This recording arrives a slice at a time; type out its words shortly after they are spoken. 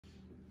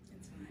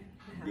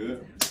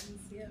Good.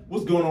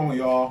 What's going on,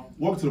 y'all?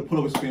 Welcome to the Pull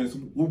Up Experience.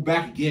 We're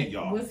back again,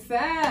 y'all. What's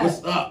up?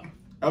 What's up?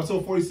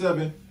 Episode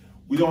 47.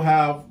 We don't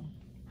have,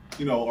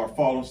 our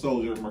fallen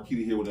soldier,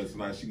 Marquita, here with us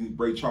tonight. She can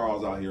Bray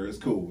Charles out here. It's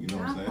cool. You know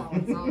what I'm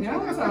saying?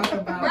 Don't talk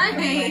about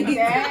right. like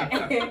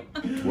that.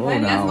 Whoa,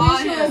 now.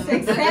 Wish you a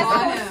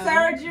successful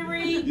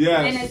surgery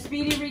and a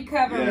speedy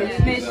recovery.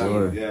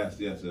 Yes.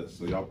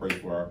 So y'all pray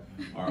for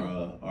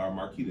our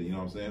Marquita, you know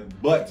what I'm saying?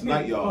 But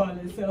tonight, y'all.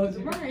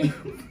 Right.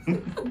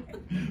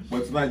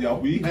 But tonight, y'all,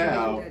 we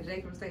have.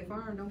 Jake from State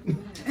Farm, don't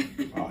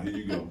forget. Oh, here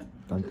you go.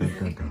 Dun, dun,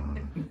 dun,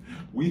 dun.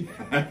 We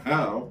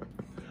have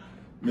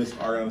Miss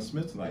Ariana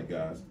Smith tonight,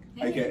 guys,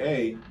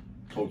 aka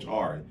Coach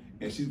Ari,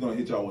 and she's gonna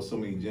hit y'all with so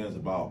many gems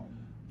about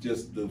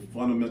just the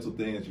fundamental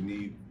things you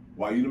need,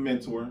 why you're the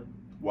mentor,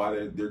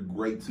 why they're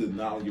great to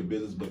not only your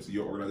business but to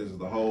your organization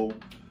as a whole,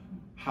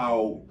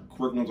 how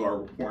curriculums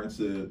are important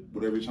to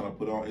whatever you're trying to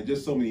put on, and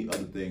just so many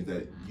other things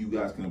that you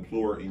guys can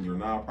employ in your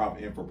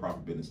nonprofit and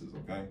for-profit businesses.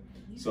 Okay,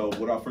 so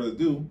without further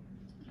ado,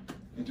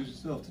 introduce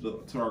yourself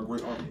to our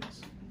great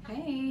audience.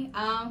 Hey,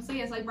 so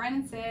yes, like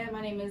Brandon said,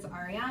 my name is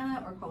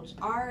Ariana, or Coach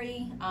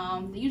Ari.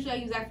 Usually I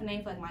use that for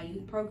names like my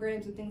youth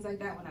programs and things like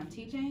that when I'm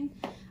teaching.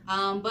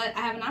 But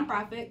I have a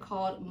nonprofit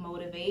called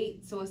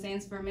Motivate. So it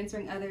stands for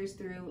mentoring others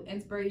through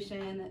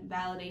inspiration,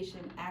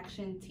 validation,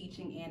 action,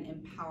 teaching, and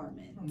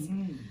empowerment.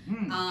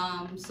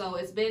 So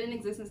it's been in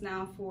existence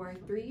now for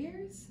 3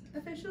 years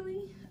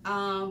officially.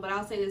 But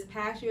I'll say this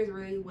past year is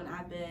really when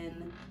I've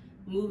been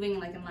moving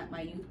in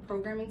my youth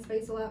programming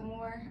space a lot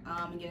more,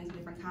 and getting some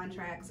different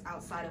contracts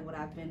outside of what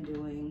I've been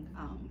doing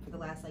for the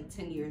last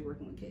 10 years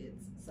working with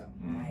kids. So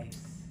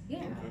nice. Yeah.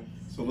 Okay.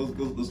 So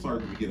let's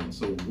start at the beginning.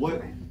 So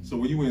what? So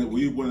were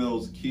you one of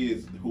those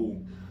kids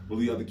who were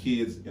the other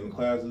kids in the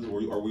classes, or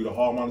were you the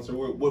hall monitor?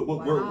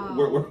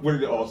 Where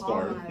did it all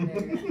start?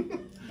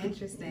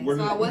 Interesting.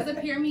 So I was a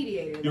peer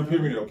mediator. You're a peer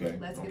mediator, okay.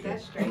 Let's get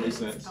that straight. That makes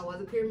sense. I was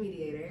a peer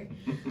mediator.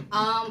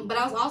 But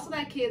I was also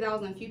that kid that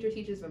was in Future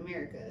Teachers of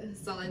America.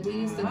 So we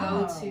used to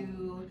go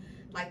to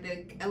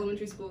the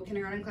elementary school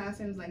kindergarten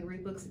classrooms,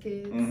 read books to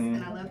kids.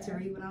 And I loved to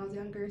read when I was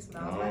younger, so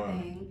that was my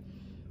thing.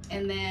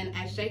 And then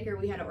at Shaker,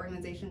 we had an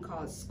organization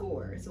called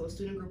SCORE, so a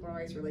Student Group on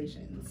Race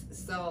Relations.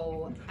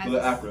 So the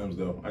acronyms,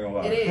 though, I ain't gonna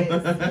lie.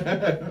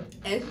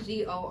 It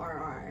is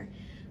SGORR.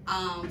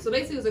 So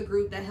basically, it was a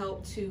group that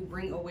helped to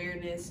bring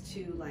awareness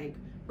to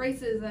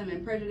racism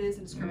and prejudice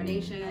and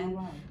discrimination.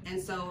 And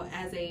so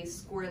as a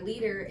SCORE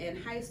leader in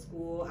high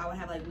school, I would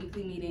have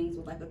weekly meetings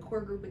with a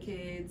core group of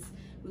kids.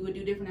 We would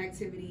do different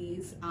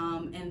activities,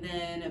 and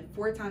then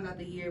 4 times out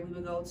the year we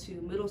would go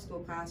to middle school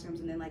classrooms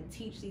and then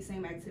teach these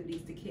same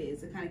activities to kids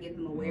to kind of get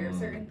them aware of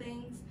certain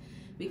things.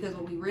 Because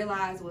what we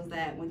realized was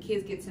that when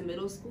kids get to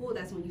middle school,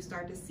 that's when you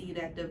start to see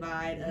that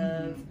divide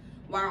of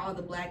why are all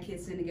the black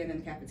kids sitting together in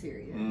the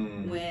cafeteria?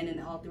 When in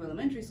all through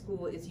elementary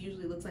school, it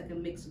usually looks like a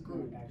mixed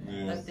group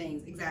of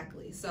things.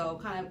 Exactly. So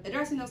kind of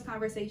addressing those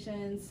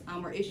conversations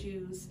or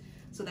issues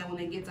so that when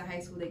they get to high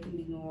school, they can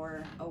be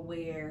more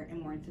aware and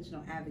more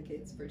intentional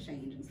advocates for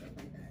change and stuff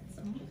like that.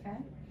 So, okay.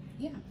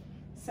 Yeah.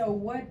 So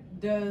what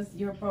does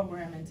your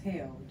program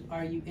entail?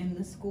 Are you in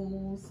the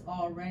schools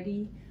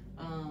already?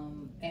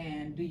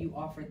 And do you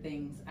offer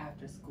things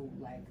after school,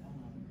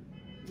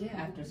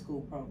 after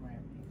school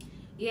programming?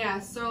 Yeah,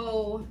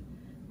 so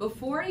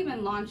before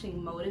even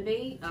launching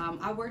Motivate,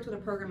 I worked with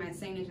a program at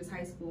St. Ignatius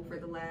High School for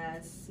the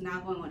last,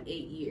 now going on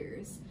 8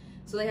 years.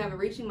 So they have a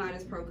Reaching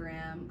Minds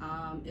program.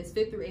 It's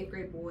 5th through 8th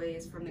grade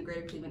boys from the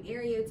greater Cleveland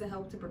area to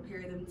help to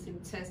prepare them to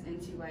test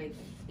into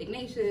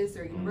Ignatius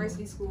or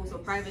university schools, so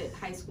private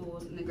high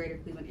schools in the greater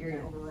Cleveland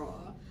area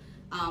overall.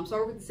 So I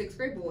work with the 6th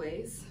grade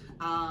boys.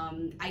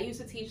 I used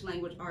to teach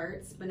language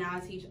arts, but now I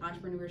teach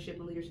entrepreneurship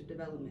and leadership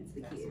development to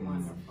the kids. That's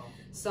wonderful.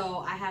 So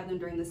I have them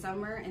during the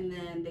summer, and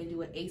then they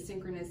do an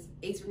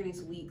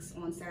asynchronous weeks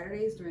on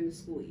Saturdays during the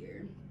school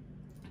year.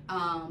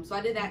 So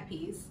I did that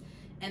piece.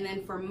 And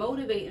then for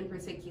Motivate in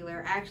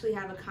particular, I actually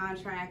have a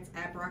contract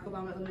at Barack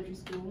Obama Elementary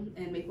School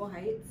in Maple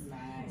Heights.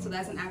 Nice. So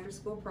that's an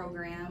after-school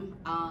program.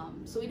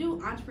 So we do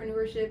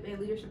entrepreneurship and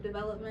leadership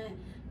development,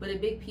 but a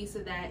big piece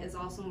of that is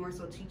also more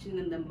so teaching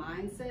them the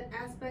mindset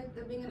aspect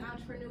of being an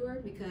entrepreneur,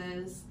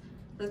 because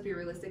let's be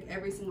realistic,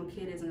 every single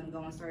kid isn't going to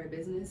go and start a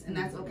business, and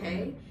that's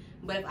okay.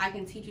 But if I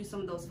can teach you some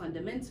of those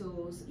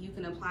fundamentals, you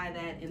can apply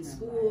that in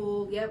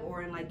school,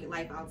 or in your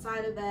life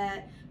outside of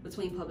that,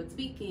 between public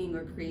speaking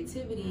or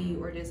creativity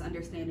or just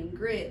understanding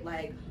grit.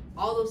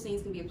 All those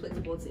things can be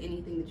applicable to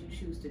anything that you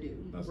choose to do,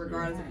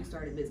 regardless if you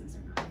start a business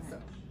or not.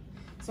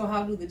 So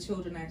how do the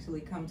children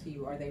actually come to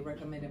you? Are they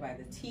recommended by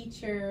the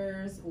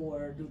teachers,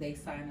 or do they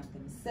sign up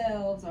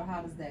themselves, or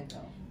how does that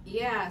go?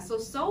 Yeah,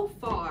 so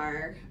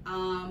far,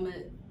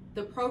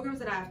 the programs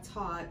that I've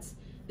taught,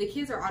 the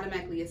kids are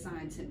automatically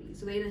assigned to me.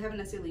 So they haven't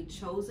necessarily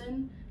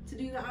chosen to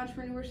do the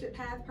entrepreneurship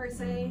path per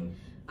se.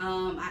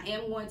 I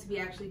am going to be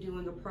actually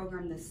doing a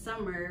program this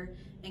summer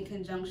in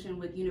conjunction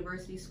with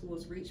University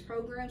Schools Reach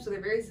program. So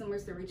they're very similar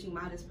to the Reaching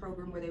Minds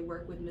program, where they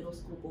work with middle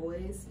school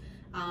boys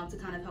to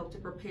kind of help to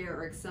prepare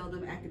or excel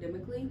them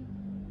academically.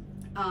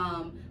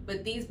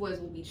 But these boys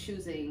will be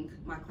choosing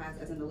my class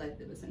as an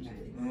elective,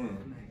 essentially.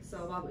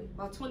 So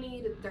about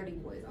 20 to 30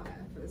 boys I'll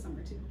have for the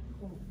summer too.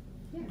 Cool.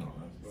 Yeah.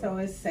 So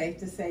it's safe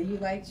to say you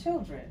like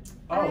children.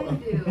 I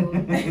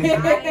do. I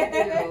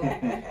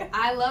do.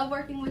 I love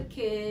working with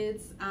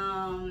kids.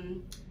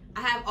 I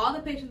have all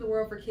the patience in the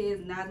world for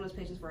kids, not as much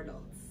patience for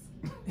adults.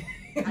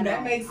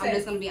 That makes sense. I'm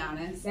just gonna be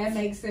honest. That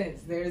makes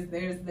sense.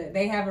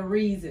 They have a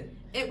reason.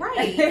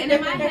 Right. And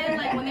in my head,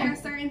 like when there are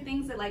certain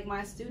things that like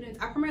my students,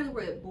 I primarily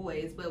work with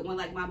boys, but when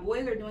like my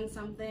boys are doing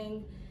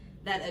something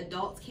that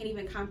adults can't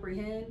even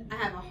comprehend, I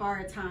have a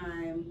hard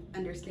time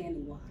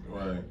understanding why.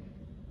 Right.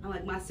 I'm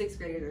like, my 6th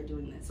graders are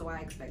doing this, so I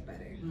expect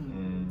better.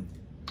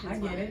 I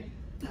get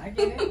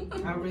it.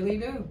 I really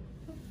do.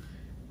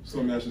 So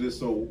let me ask you this.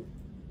 So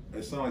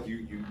it sounds like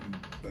you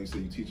like you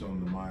said, you teach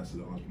on the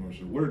mindset of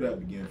entrepreneurship. Where did that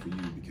begin for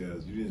you?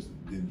 Because you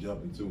didn't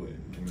jump into it,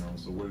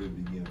 so where did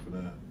it begin for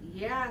that?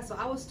 Yeah, so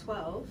I was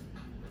 12.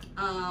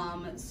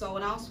 So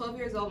when I was 12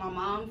 years old, my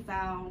mom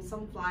found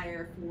some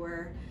flyer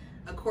for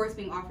a course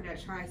being offered at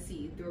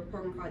Tri-C through a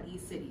program called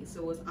E-City.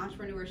 So it was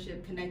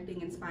entrepreneurship, connecting,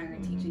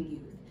 inspiring, teaching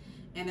youth.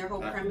 And their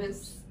whole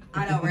premise,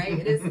 I know, right?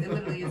 It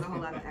literally is a whole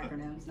lot of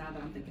acronyms now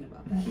that I'm thinking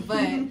about that.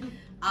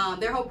 But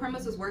their whole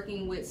premise was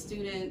working with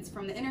students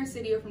from the inner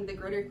city or from the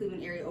greater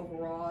Cleveland area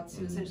overall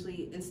to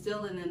essentially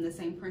instill in them the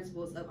same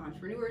principles of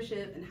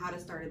entrepreneurship and how to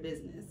start a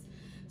business.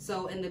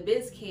 So in the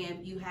biz camp,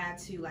 you had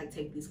to like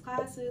take these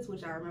classes,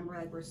 which I remember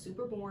like were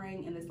super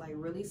boring in this like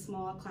really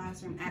small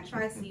classroom at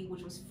Tri-C,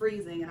 which was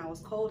freezing and I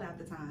was cold at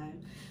the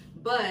time.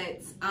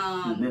 But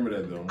you remember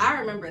that though? I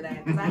remember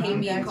that because I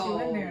hate being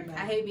cold.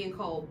 I hate being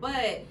cold.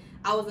 But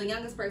I was the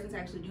youngest person to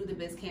actually do the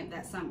biz camp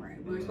that summer.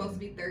 We were supposed to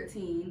be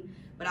 13,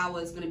 but I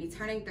was going to be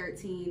turning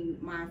 13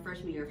 my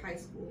freshman year of high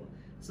school.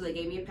 So they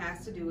gave me a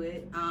pass to do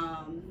it,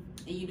 and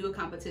you do a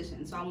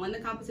competition. So I won the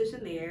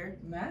competition there.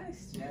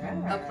 Nice.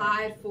 Yeah.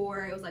 Applied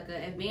for, it was like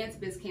an advanced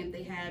biz camp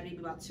they had maybe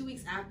about 2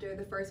 weeks after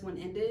the first one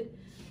ended.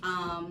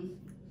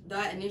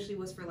 That initially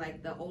was for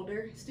like the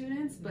older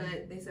students,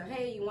 but they said,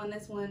 hey, you won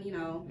this one,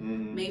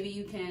 maybe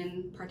you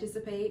can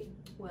participate.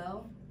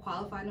 Well,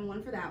 qualified and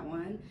won for that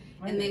one.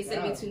 And they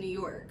sent me to New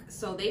York.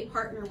 So they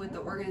partner with the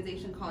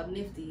organization called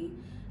Nifty,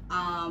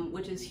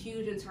 which is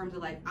huge in terms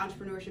of like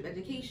entrepreneurship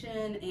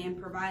education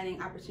and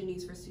providing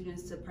opportunities for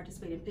students to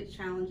participate in pitch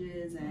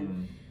challenges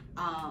and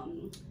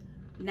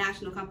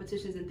national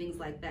competitions and things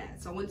like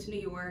that. So I went to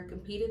New York,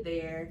 competed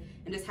there,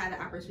 and just had the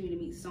opportunity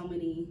to meet so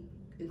many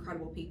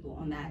incredible people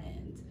on that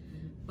end.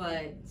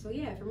 But so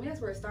yeah, for me that's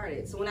where it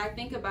started. So when I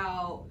think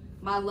about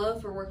my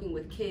love for working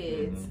with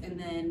kids and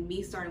then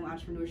me starting with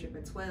entrepreneurship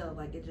at 12,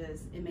 like it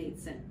made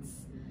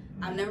sense.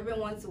 I've never been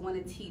one to want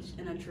to teach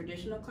in a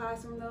traditional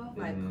classroom though.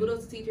 Like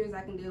kudos to teachers,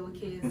 I can deal with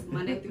kids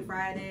Monday through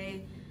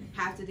Friday,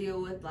 have to deal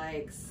with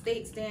like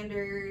state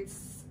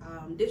standards,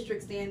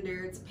 district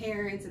standards,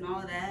 parents and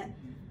all of that.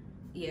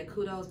 Yeah,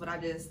 kudos, but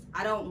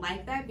I don't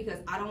like that because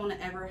I don't want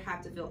to ever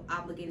have to feel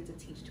obligated to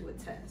teach to a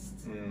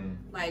test.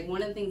 Like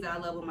one of the things that I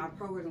love with my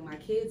programs with my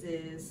kids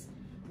is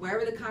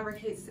wherever the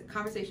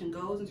conversation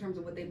goes in terms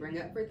of what they bring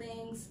up for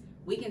things,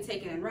 we can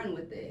take it and run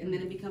with it, and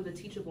then it becomes a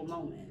teachable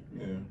moment.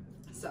 Yeah.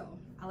 So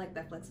I like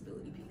that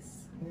flexibility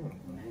piece.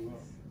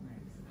 Nice.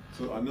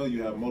 So I know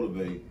you have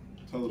Motivate.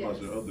 Tell us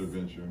about your other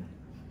venture.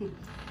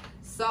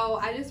 So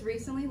I just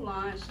recently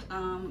launched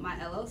my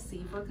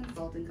LLC for a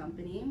consulting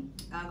company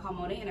called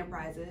Monet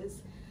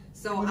Enterprises.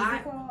 So what is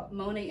it called?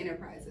 Monet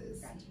Enterprises.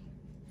 Gotcha.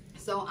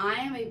 So I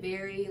am a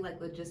very like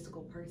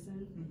logistical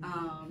person.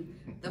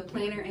 The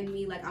planner in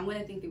me, like I'm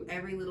gonna think through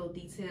every little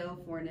detail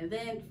for an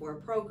event, for a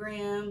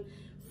program,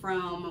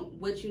 from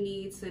what you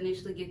need to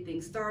initially get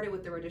things started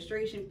with the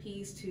registration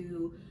piece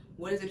to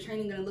what is the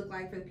training going to look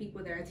like for the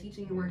people that are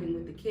teaching and working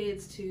with the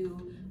kids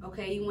to,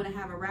 okay, you want to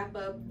have a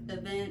wrap-up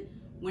event.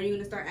 When are you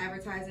going to start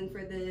advertising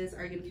for this?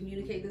 Are you going to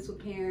communicate this with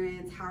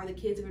parents? How are the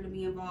kids going to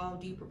be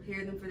involved? Do you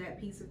prepare them for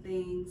that piece of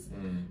things?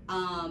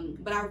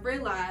 But I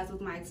realized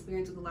with my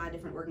experience with a lot of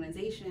different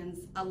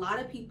organizations, a lot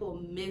of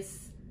people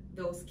miss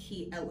those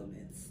key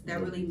elements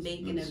that really make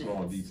an event.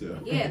 Small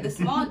detail. Yeah, the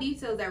small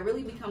details that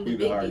really become the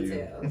big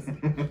details.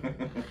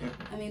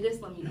 I mean,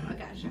 just let me know. I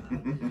got y'all.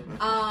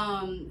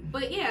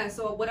 But yeah,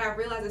 so what I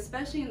realized,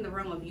 especially in the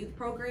realm of youth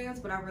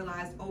programs, but I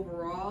realized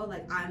overall,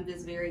 like I'm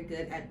just very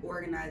good at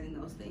organizing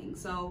those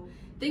things. So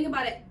think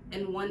about it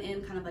in one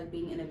end, kind of like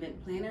being an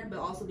event planner, but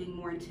also being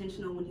more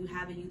intentional when you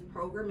have a youth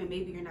program and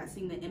maybe you're not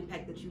seeing the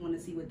impact that you want to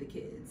see with the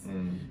kids.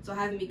 So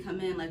having me come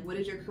in, like, what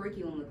does your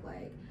curriculum look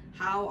like?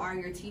 How are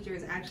your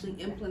teachers actually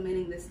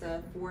implementing this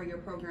stuff for your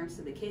programs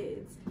to the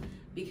kids?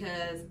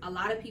 Because a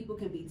lot of people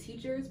can be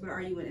teachers, but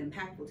are you an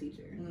impactful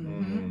teacher?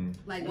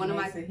 Like it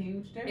makes a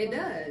huge difference. It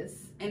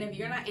does. And if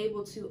you're not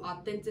able to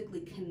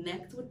authentically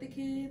connect with the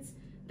kids,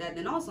 that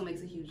then also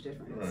makes a huge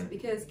difference. Right.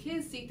 Because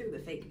kids see through the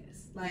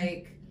fakeness.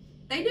 Like,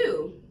 they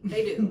do.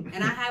 They do.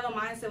 And I have a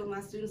mindset with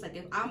my students, like,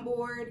 if I'm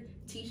bored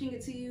teaching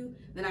it to you,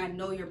 then I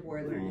know you're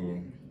bored learning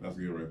it. That's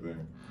good right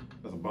there.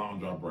 That's a bomb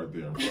drop right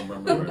there.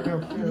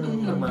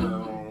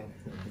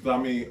 So I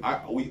mean,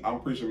 I'm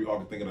pretty sure we all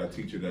can think of that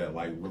teacher that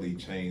like really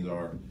changed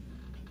our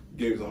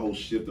gave us a whole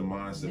shift of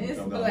mindset. Miss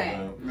When we Black.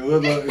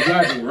 come down.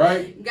 Exactly,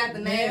 right? Got the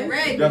name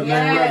ready. You got the name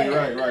Yes.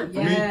 ready, right.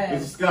 For me,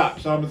 it's a Scott.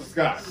 Sean Mr.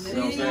 Scott. You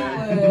know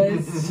what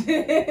I'm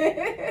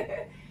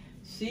saying?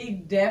 She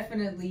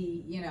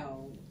definitely, you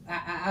know,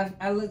 I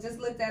just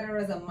looked at her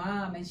as a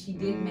mom, and she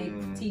did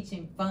make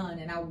teaching fun,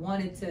 and I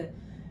wanted to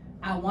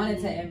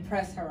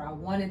impress her. I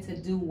wanted to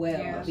do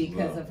well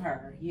because of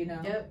her, you know.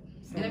 Yep.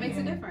 So, And it makes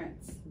a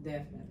difference.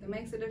 Definitely. It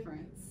makes a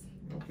difference.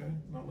 Okay,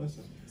 now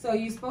listen. So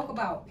you spoke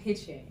about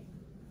pitching.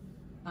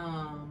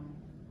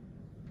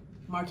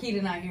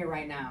 Marquita not here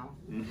right now.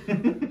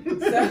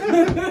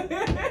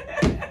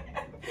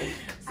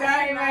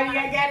 Sorry, buddy,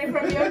 I got it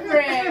from your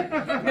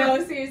friend.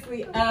 No,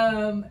 seriously.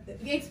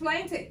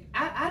 Explain to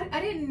I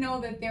didn't know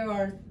that there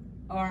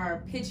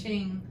are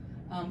pitching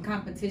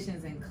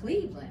competitions in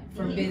Cleveland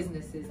for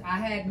businesses. I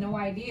had no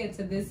idea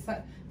to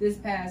this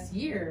past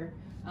year.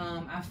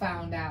 I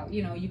found out,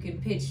 you know, you can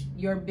pitch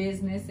your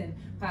business and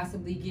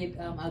possibly get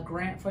a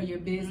grant for your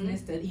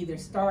business to either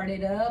start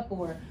it up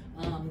or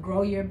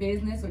grow your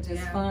business, or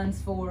just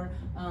funds for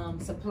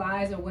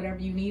supplies or whatever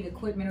you need,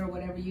 equipment or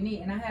whatever you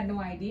need. And I had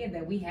no idea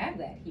that we have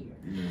that here.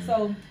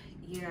 So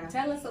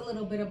tell us a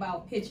little bit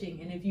about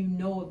pitching, and if you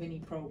know of any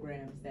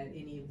programs that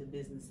any of the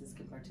businesses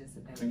can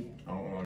participate in.